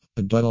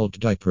adult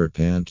diaper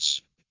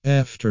pants.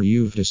 After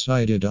you've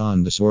decided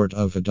on the sort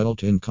of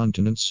adult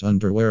incontinence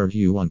underwear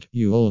you want,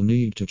 you'll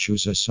need to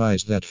choose a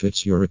size that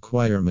fits your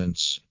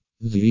requirements.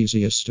 The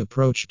easiest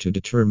approach to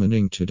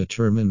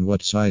determine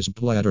what size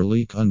bladder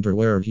leak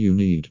underwear you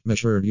need: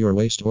 measure your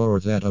waist or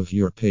that of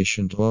your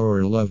patient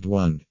or loved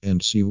one,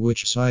 and see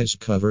which size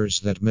covers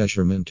that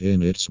measurement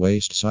in its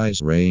waist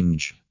size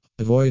range.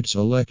 Avoid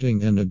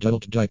selecting an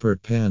adult diaper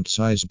pant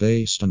size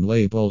based on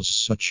labels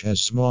such as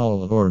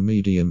small or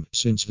medium,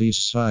 since these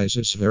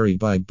sizes vary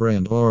by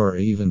brand or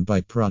even by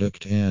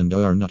product and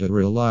are not a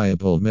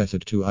reliable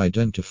method to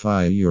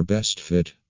identify your best fit.